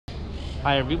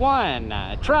Hi everyone,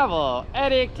 Travel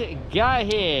Addict Guy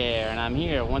here, and I'm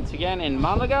here once again in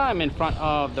Malaga. I'm in front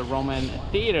of the Roman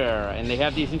Theater, and they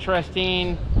have these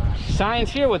interesting signs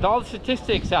here with all the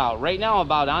statistics out right now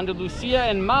about Andalusia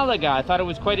and Malaga. I thought it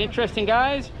was quite interesting,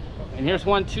 guys. And here's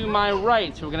one to my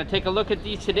right. So we're going to take a look at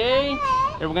these today,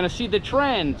 and we're going to see the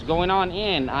trends going on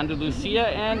in Andalusia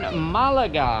and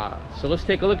Malaga. So let's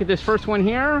take a look at this first one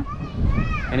here.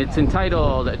 And it's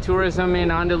entitled Tourism in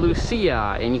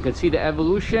Andalusia, and you can see the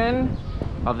evolution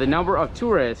of the number of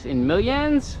tourists in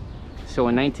millions. So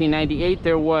in 1998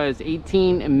 there was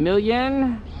 18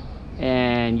 million,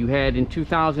 and you had in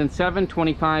 2007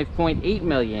 25.8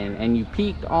 million, and you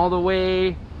peaked all the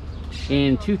way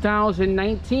in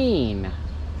 2019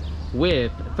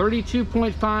 with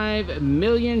 32.5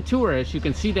 million tourists. You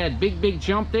can see that big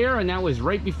jump there, and that was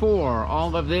right before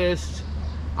all of this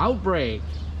outbreak.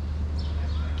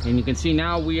 And you can see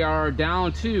now we are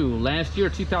down to last year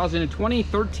 2020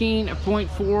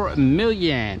 13.4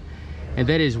 million, and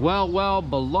that is well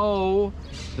below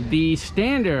the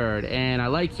standard. And I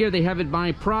like here they have it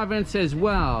by province as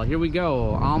well. Here we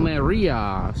go,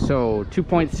 Almeria. So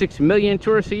 2.6 million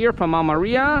tourists a year from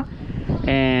Almeria,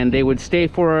 and they would stay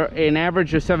for an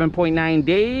average of 7.9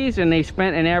 days, and they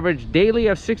spent an average daily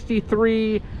of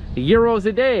 63 euros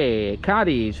a day.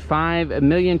 Cadiz, 5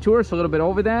 million tourists, a little bit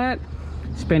over that,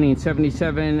 spending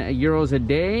 77 euros a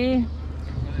day.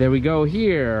 There we go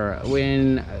here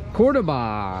in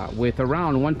Cordoba with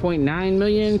around 1.9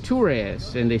 million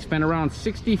tourists, and they spent around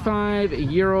 65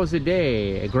 euros a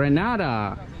day.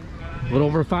 Granada, a little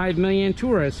over 5 million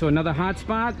tourists, so another hot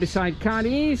spot beside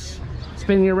Cadiz,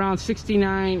 spending around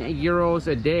 69 euros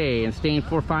a day and staying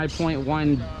for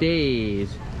 5.1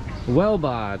 days.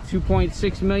 Huelva,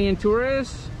 2.6 million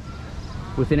tourists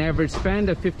with an average spend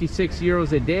of 56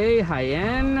 euros a day.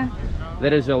 Jaen,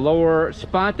 that is a lower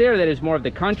spot there, that is more of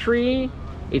the country,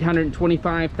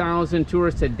 825,000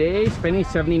 tourists a day, spending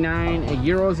 79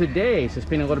 euros a day, so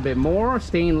spending a little bit more,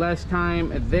 staying less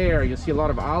time there. You'll see a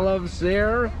lot of olives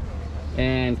there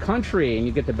and country, and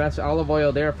you get the best olive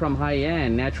oil there from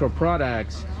Jaen, natural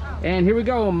products. And here we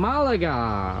go,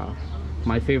 Malaga,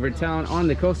 my favorite town on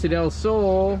the Costa del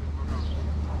Sol.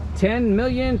 10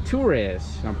 million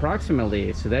tourists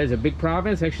approximately, so that is a big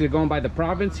province. Actually going by the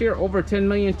province here, over 10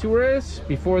 million tourists.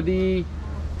 Before the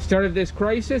start of this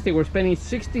crisis they were spending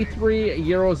 63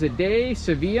 euros a day.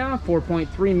 Seville,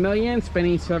 4.3 million,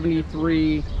 spending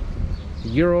 73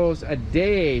 euros a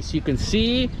day. So you can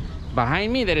see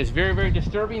behind me that is very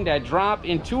disturbing, that drop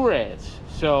in tourists.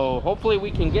 So hopefully we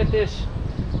can get this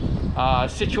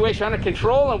situation under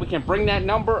control and we can bring that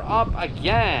number up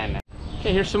again.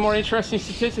 Okay, here's some more interesting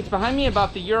statistics behind me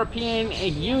about the European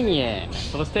Union.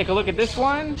 So let's take a look at this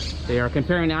one. They are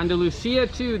comparing Andalusia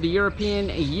to the European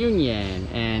Union.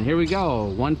 And here we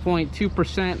go,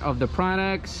 1.2% of the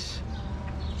products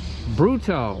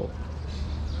brutto.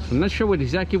 I'm not sure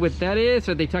exactly what that is.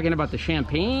 Are they talking about the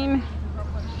champagne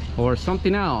or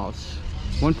something else?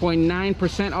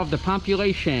 1.9% of the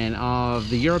population of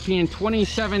the European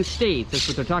 27 states. That's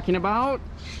what they're talking about.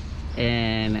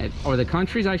 And or the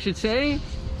countries I should say,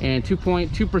 and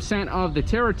 2.2% of the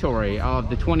territory of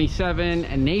the 27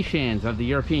 nations of the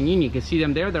European Union. You can see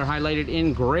them there, they're highlighted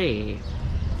in gray.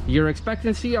 Your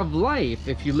expectancy of life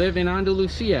if you live in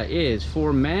Andalusia is,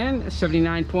 for men,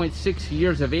 79.6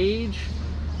 years of age,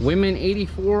 women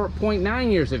 84.9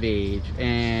 years of age,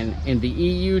 and in the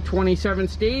EU 27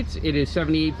 states it is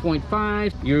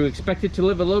 78.5. You're expected to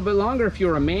live a little bit longer if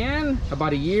you're a man,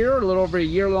 about a year, a little over a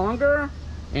year longer.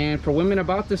 And for women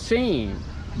about the same,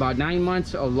 about 9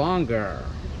 months or longer.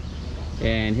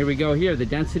 And here we go here, the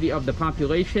density of the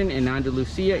population in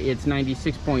Andalusia, it's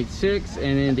 96.6,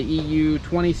 and in the EU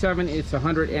 27 it's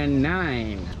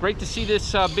 109. Great to see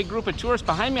this big group of tourists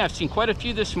behind me. I've seen quite a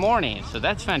few this morning, so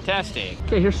that's fantastic.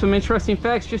 Okay, here's some interesting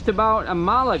facts just about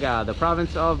Malaga, the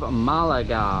province of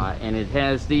Malaga, and it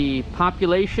has the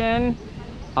population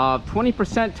of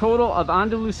 20% total of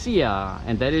Andalusia,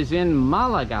 and that is in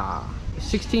Malaga.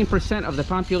 16% of the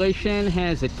population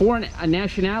has a foreign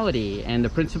nationality, and the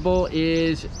principal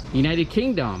is United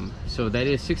Kingdom. So that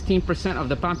is 16% of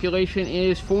the population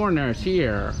is foreigners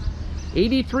here.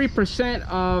 83%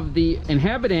 of the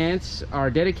inhabitants are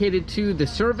dedicated to the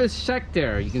service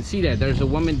sector. You can see that there's a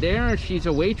woman there, she's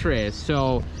a waitress.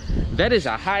 So that is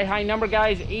a high number,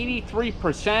 guys.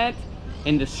 83%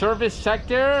 in the service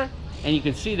sector. And you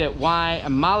can see that why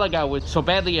Malaga was so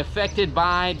badly affected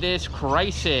by this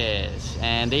crisis,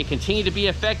 and they continue to be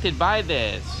affected by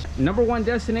this. #1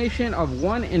 destination of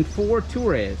 1 in 4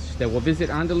 tourists that will visit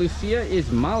Andalusia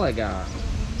is Malaga.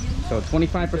 So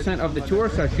 25% of the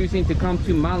tourists are choosing to come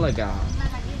to Malaga.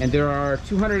 And there are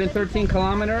 213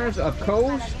 kilometers of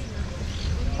coast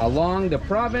along the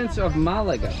province of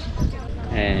Malaga.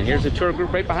 And here's a tour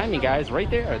group right behind me, guys, right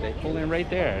there. They pulled in right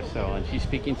there. So, and she's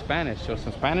speaking Spanish. So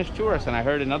some Spanish tourists. And I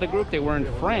heard another group, they were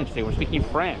in French. They were speaking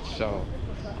French. So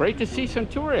great to see some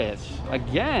tourists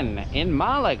again in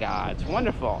Malaga. It's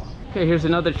wonderful. Okay, here's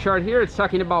another chart here. It's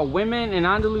talking about women in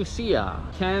Andalusia.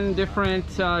 10 different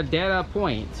data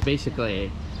points,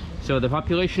 basically. So the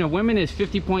population of women is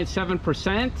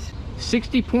 50.7%.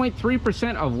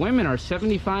 60.3% of women are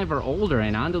 75 or older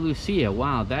in Andalusia.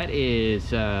 Wow, that is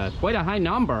quite a high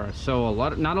number. So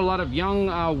not a lot of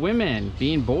young women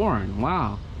being born.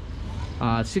 Wow.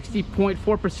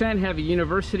 60.4% have a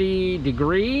university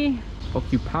degree.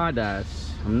 Ocupadas.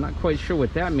 I'm not quite sure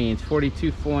what that means.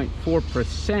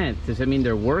 42.4%. Does that mean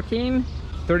they're working?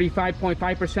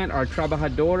 35.5% are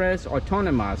trabajadores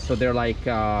autónomas. So they're like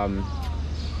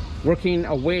working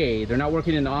away. They're not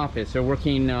working in the office. They're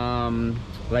working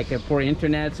like for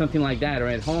internet, something like that, or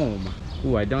at home.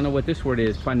 Ooh, I don't know what this word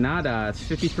is. Panadas,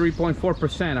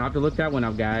 53.4%. I'll have to look that one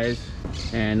up, guys.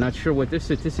 And not sure what this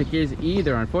statistic is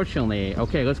either, unfortunately.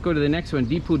 Okay, let's go to the next one.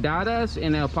 Diputadas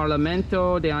en el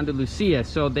Parlamento de Andalucía.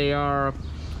 So they are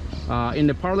in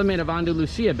the Parliament of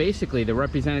Andalusia, basically. They're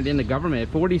represented in the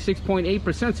government.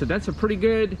 46.8%. So that's a pretty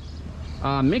good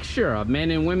mixture of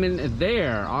men and women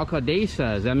there.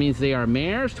 Alcaldesas, that means they are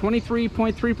mayors.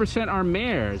 23.3% are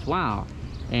mayors. Wow.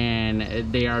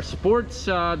 And they are sports,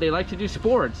 they like to do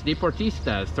sports.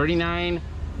 Deportistas, 39%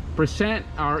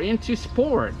 are into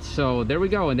sports. So there we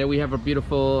go. And then we have a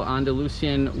beautiful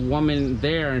Andalusian woman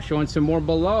there, and showing some more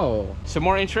below. Some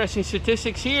more interesting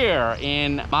statistics here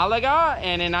in Malaga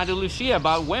and in Andalusia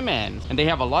about women. And they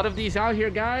have a lot of these out here,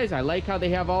 guys. I like how they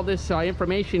have all this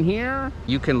information here.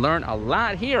 You can learn a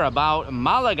lot here about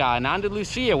Malaga and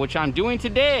Andalusia, which I'm doing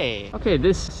today. Okay,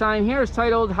 this sign here is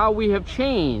titled How We Have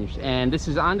Changed. And this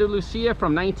is Andalusia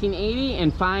from 1980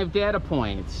 and 5 data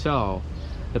points. So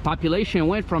the population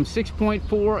went from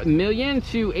 6.4 million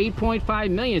to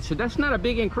 8.5 million. So that's not a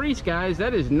big increase, guys.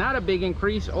 That is not a big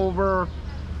increase over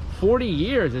 40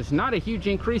 years. It's not a huge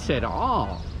increase at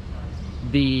all.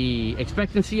 The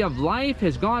expectancy of life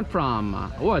has gone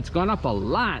from, oh, it's gone up a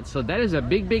lot. So that is a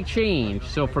big change.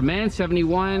 So for men,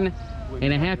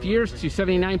 71.5 years to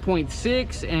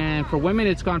 79.6. And for women,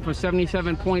 it's gone from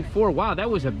 77.4. Wow, that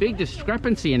was a big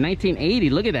discrepancy in 1980.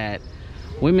 Look at that.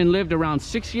 Women lived around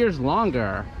 6 years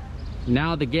longer.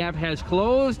 Now the gap has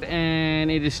closed, and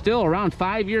it is still around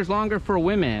 5 years longer for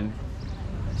women.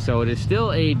 So it is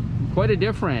still quite a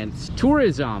difference.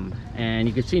 Tourism, and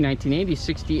you can see 1980,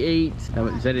 68. Is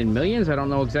that in millions? I don't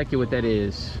know exactly what that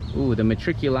is. Ooh, the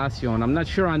matriculación. I'm not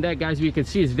sure on that, guys, but you can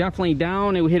see it's definitely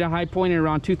down. It hit a high point in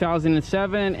around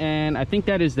 2007, and I think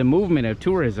that is the movement of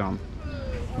tourism.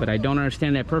 But I don't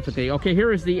understand that perfectly. Okay,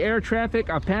 here is the air traffic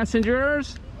of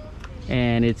passengers.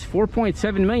 And it's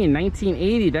 4.7 million,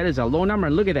 1980. That is a low number.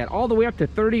 And look at that, all the way up to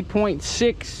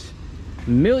 30.6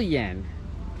 million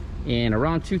in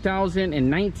around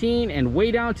 2019, and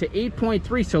way down to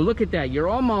 8.3. So look at that. You're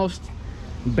almost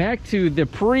back to the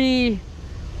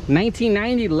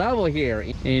pre-1990 level here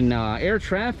in air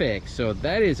traffic. So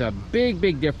that is a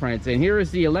big difference. And here is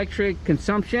the electric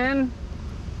consumption.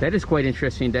 That is quite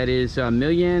interesting. That is a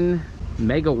million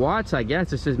megawatts, I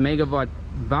guess. It says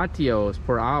megavatios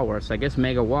per hour, so I guess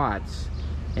megawatts.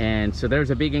 And so there's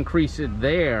a big increase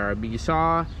there. But you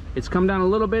saw it's come down a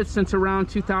little bit since around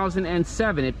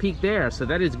 2007. It peaked there, so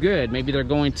that is good. Maybe they're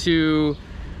going to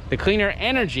the cleaner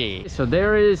energy. So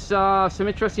there is some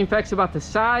interesting facts about the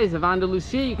size of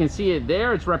Andalusia. You can see it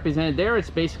there. It's represented there. It's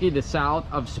basically the south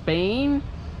of Spain.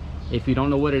 If you don't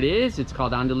know what it is, it's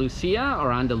called Andalusia,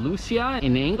 or Andalusia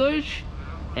in English.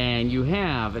 And you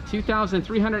have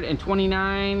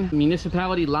 2,329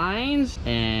 municipality lines,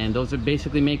 and those are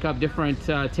basically make up different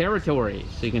territories.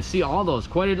 So you can see all those,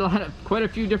 quite a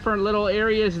few different little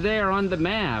areas there on the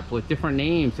map with different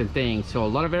names and things. So a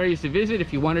lot of areas to visit.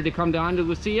 If you wanted to come to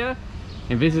Andalusia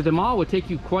and visit them all, it would take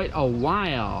you quite a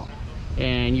while.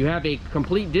 And you have a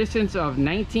complete distance of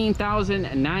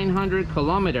 19,900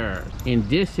 kilometers in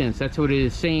distance. That's what it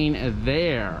is saying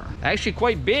there. Actually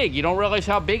quite big. You don't realize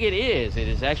how big it is. It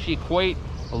is actually quite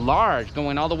large,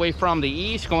 going all the way from the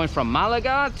east, going from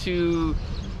Malaga to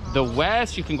the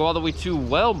west. You can go all the way to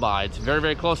Huelva. It's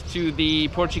very close to the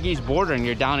Portuguese border, and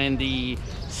you're down in the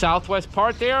southwest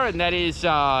part there, and that is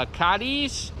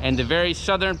Cadiz, and the very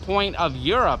southern point of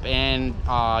Europe. And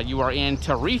you are in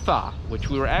Tarifa, which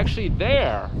we were actually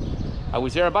there. I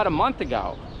was there about a month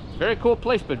ago. Very cool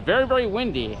place, but very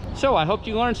windy. So I hope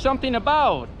you learned something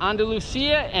about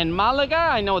Andalusia and Malaga.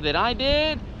 I know that I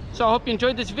did. So I hope you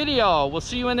enjoyed this video. We'll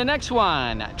see you in the next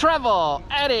one. Travel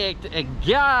Addict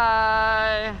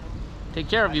Guy. Take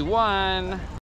care, everyone.